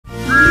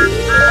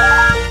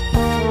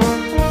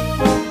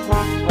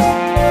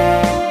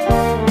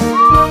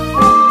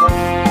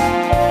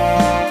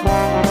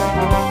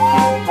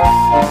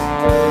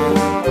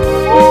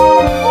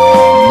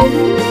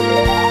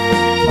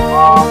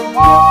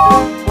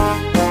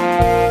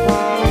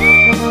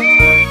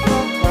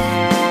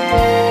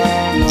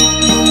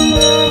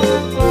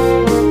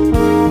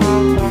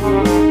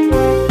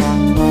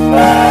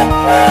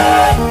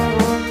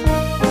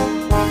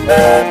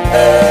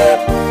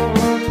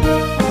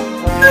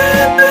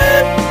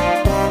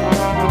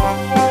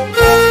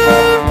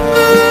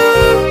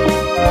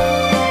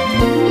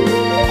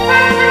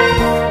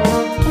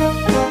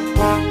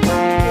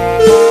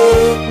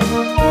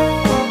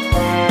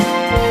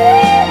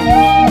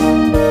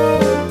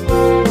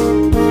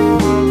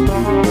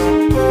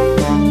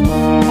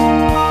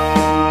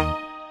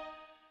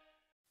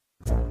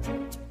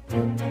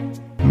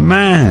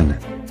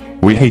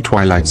hate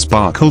Twilight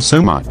Sparkle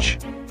so much.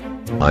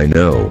 I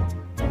know.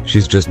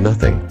 She's just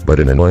nothing but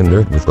an annoying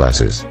nerd with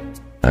glasses.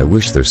 I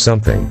wish there's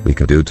something we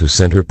can do to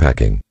send her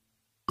packing.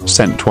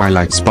 Sent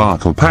Twilight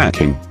Sparkle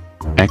packing.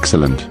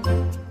 Excellent.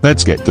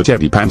 Let's get the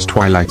Teddy Pants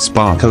Twilight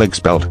Sparkle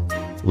expelled.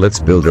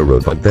 Let's build a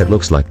robot that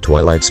looks like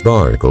Twilight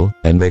Sparkle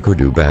and make her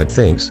do bad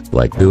things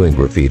like doing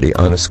graffiti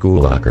on a school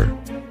locker.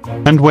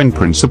 And when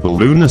Principal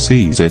Luna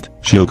sees it,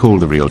 she'll call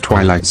the real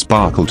Twilight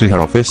Sparkle to her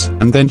office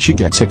and then she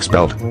gets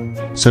expelled.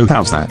 So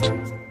how's that?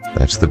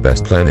 That's the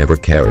best plan ever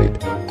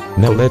carried.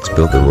 Now let's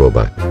build the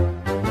robot.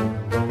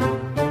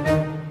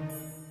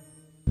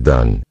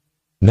 Done.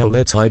 Now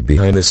let's hide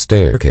behind the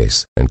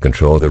staircase and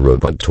control the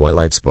robot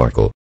Twilight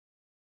Sparkle.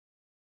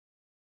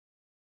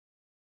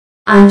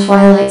 I'm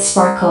Twilight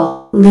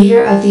Sparkle,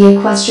 leader of the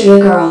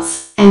Equestria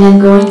Girls, and I'm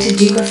going to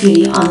do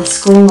graffiti on the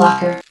school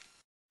locker.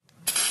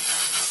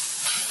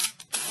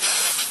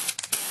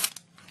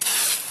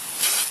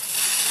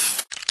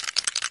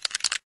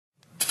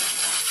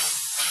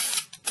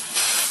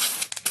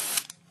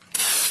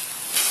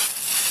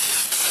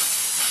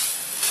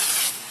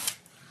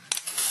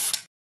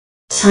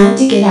 Time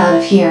to get out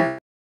of here.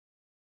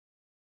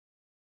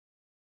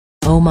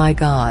 Oh my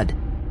god.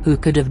 Who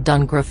could have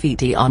done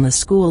graffiti on the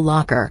school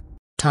locker?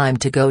 Time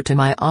to go to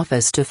my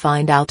office to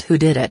find out who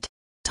did it.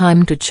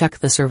 Time to check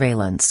the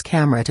surveillance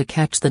camera to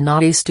catch the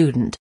naughty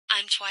student.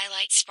 I'm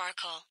Twilight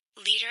Sparkle,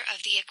 leader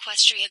of the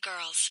Equestria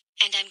Girls,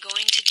 and I'm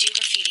going to do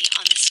graffiti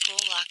on the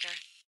school locker.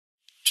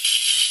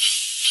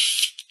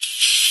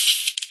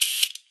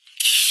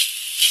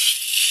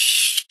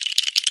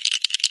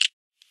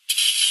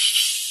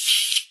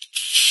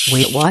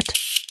 Wait, what?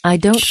 I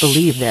don't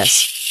believe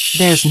this.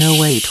 There's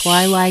no way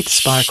Twilight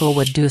Sparkle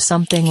would do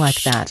something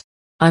like that.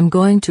 I'm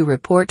going to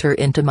report her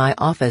into my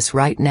office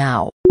right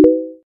now.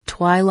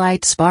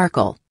 Twilight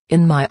Sparkle,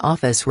 in my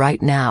office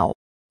right now.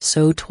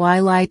 So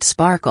Twilight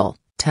Sparkle,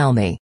 tell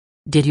me.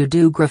 Did you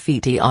do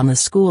graffiti on the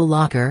school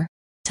locker?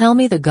 Tell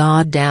me the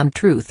goddamn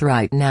truth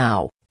right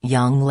now,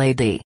 young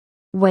lady.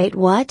 Wait,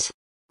 what?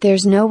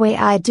 There's no way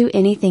I'd do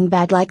anything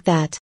bad like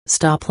that.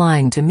 Stop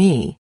lying to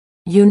me.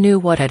 You knew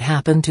what had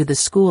happened to the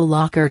school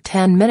locker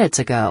 10 minutes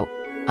ago.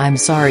 I'm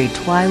sorry,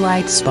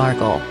 Twilight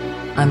Sparkle.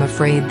 I'm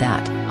afraid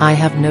that I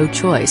have no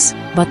choice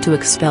but to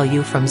expel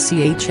you from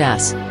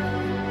CHS.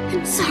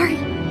 I'm sorry.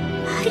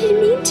 I didn't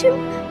mean to.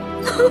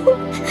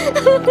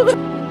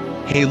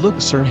 Hey look,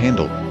 Sir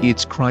Handle,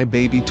 it's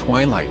Crybaby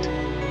Twilight.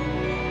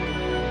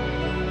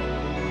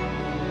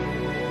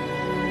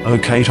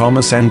 Okay,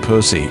 Thomas and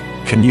Percy,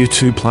 can you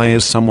two play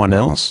as someone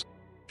else?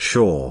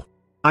 Sure.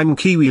 I'm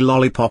Kiwi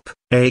Lollipop,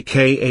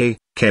 aka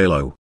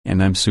Kalo.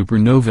 And I'm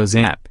Supernova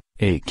Zap,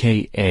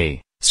 aka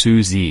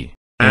Susie.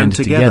 And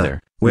together,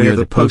 we're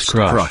the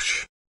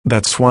Post-Crush.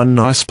 That's one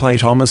nice play,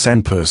 Thomas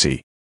and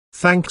Percy.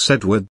 Thanks,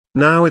 Edward.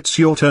 Now it's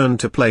your turn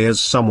to play as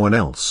someone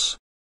else.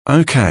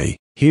 Okay,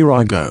 here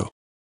I go.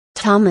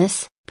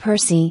 Thomas,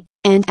 Percy,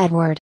 and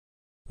Edward.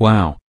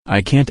 Wow,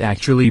 I can't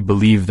actually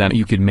believe that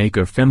you could make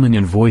a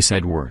feminine voice,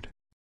 Edward.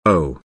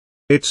 Oh.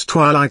 It's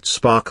Twilight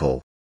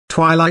Sparkle.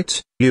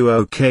 Twilight, you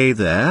okay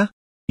there?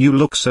 You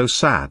look so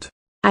sad.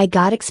 I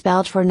got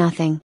expelled for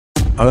nothing.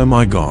 Oh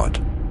my god.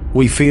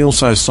 We feel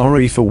so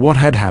sorry for what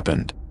had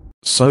happened.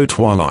 So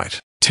Twilight,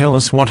 tell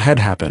us what had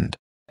happened.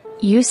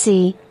 You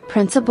see,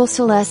 Principal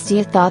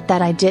Celestia thought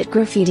that I did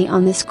graffiti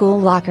on the school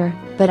locker,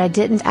 but I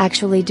didn't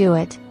actually do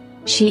it.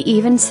 She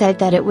even said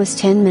that it was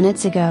 10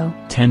 minutes ago.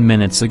 10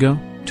 minutes ago?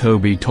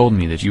 Toby told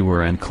me that you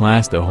were in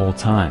class the whole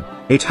time.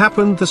 It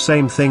happened the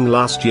same thing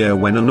last year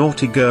when a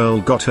naughty girl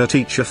got her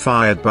teacher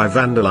fired by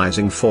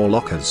vandalizing 4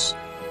 lockers.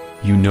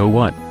 You know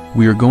what?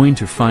 We're going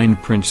to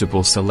find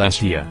Principal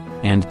Celestia,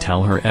 and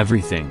tell her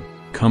everything.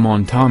 Come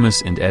on,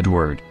 Thomas and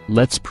Edward,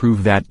 let's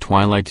prove that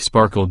Twilight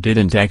Sparkle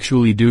didn't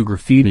actually do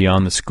graffiti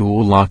on the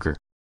school locker.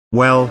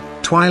 Well,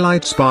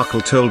 Twilight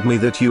Sparkle told me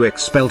that you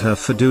expelled her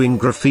for doing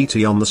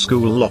graffiti on the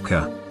school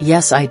locker.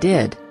 Yes, I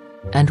did.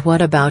 And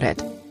what about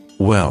it?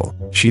 Well,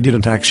 she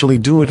didn't actually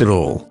do it at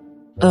all.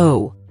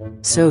 Oh.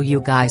 So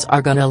you guys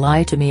are gonna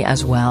lie to me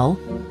as well?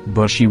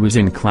 But she was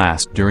in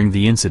class during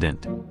the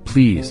incident.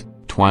 Please,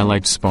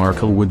 Twilight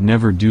Sparkle would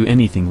never do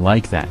anything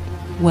like that.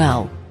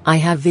 Well, I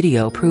have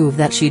video proof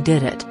that she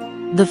did it.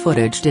 The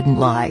footage didn't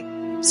lie.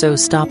 So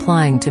stop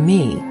lying to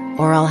me,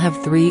 or I'll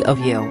have 3 of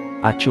you.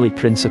 Actually,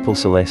 Principal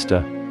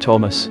Celesta,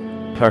 Thomas,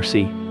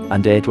 Percy,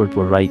 and Edward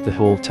were right the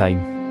whole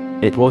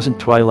time. It wasn't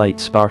Twilight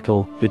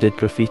Sparkle who did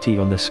graffiti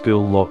on the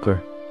school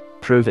locker.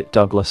 Prove it,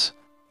 Douglas.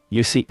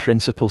 You see,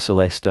 Principal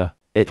Celesta,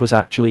 it was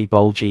actually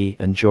Bulgy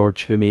and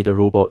George who made a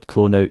robot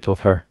clone out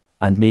of her,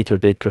 and made her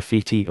did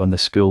graffiti on the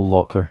school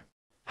locker.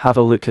 Have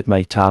a look at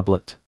my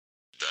tablet.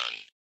 Done.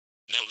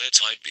 Now let's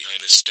hide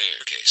behind the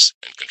staircase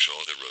and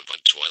control the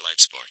robot Twilight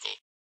Sparkle.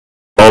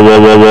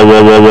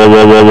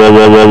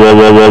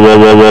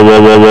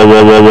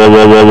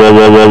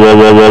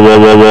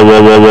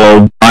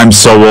 I'm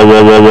so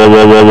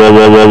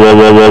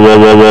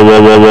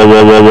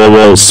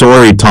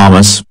sorry,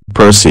 Thomas,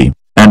 Percy,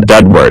 and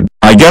Edward.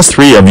 I guess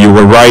 3 of you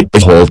were right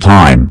the whole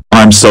time.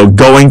 I'm so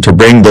going to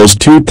bring those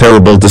 2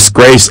 terrible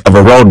disgrace of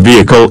a road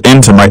vehicle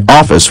into my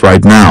office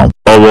right now.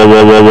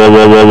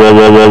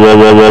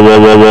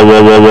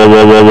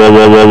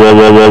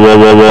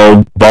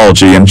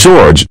 Bulgy and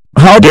George,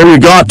 how dare you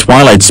got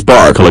Twilight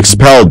Sparkle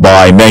expelled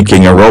by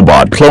making a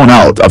robot clone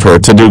out of her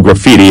to do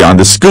graffiti on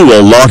the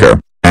school locker,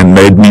 and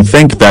made me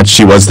think that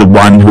she was the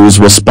one who's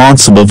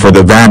responsible for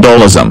the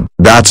vandalism.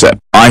 That's it.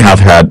 I have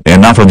had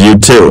enough of you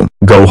two.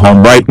 Go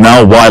home right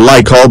now while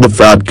I call the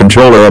fat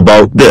controller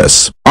about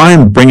this.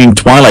 I'm bringing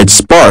Twilight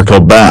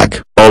Sparkle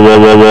back.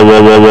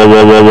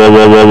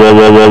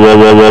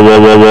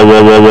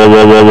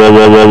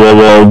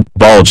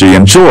 Bulgy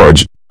and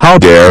George, how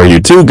dare you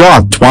two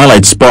got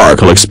Twilight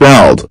Sparkle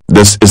expelled.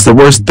 This is the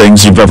worst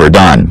things you've ever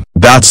done.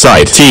 That's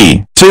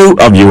it. 2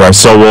 of you are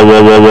so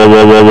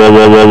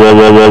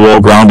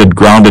grounded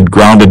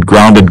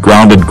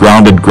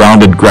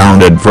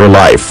for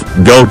life.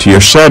 Go to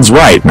your sheds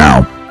right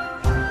now.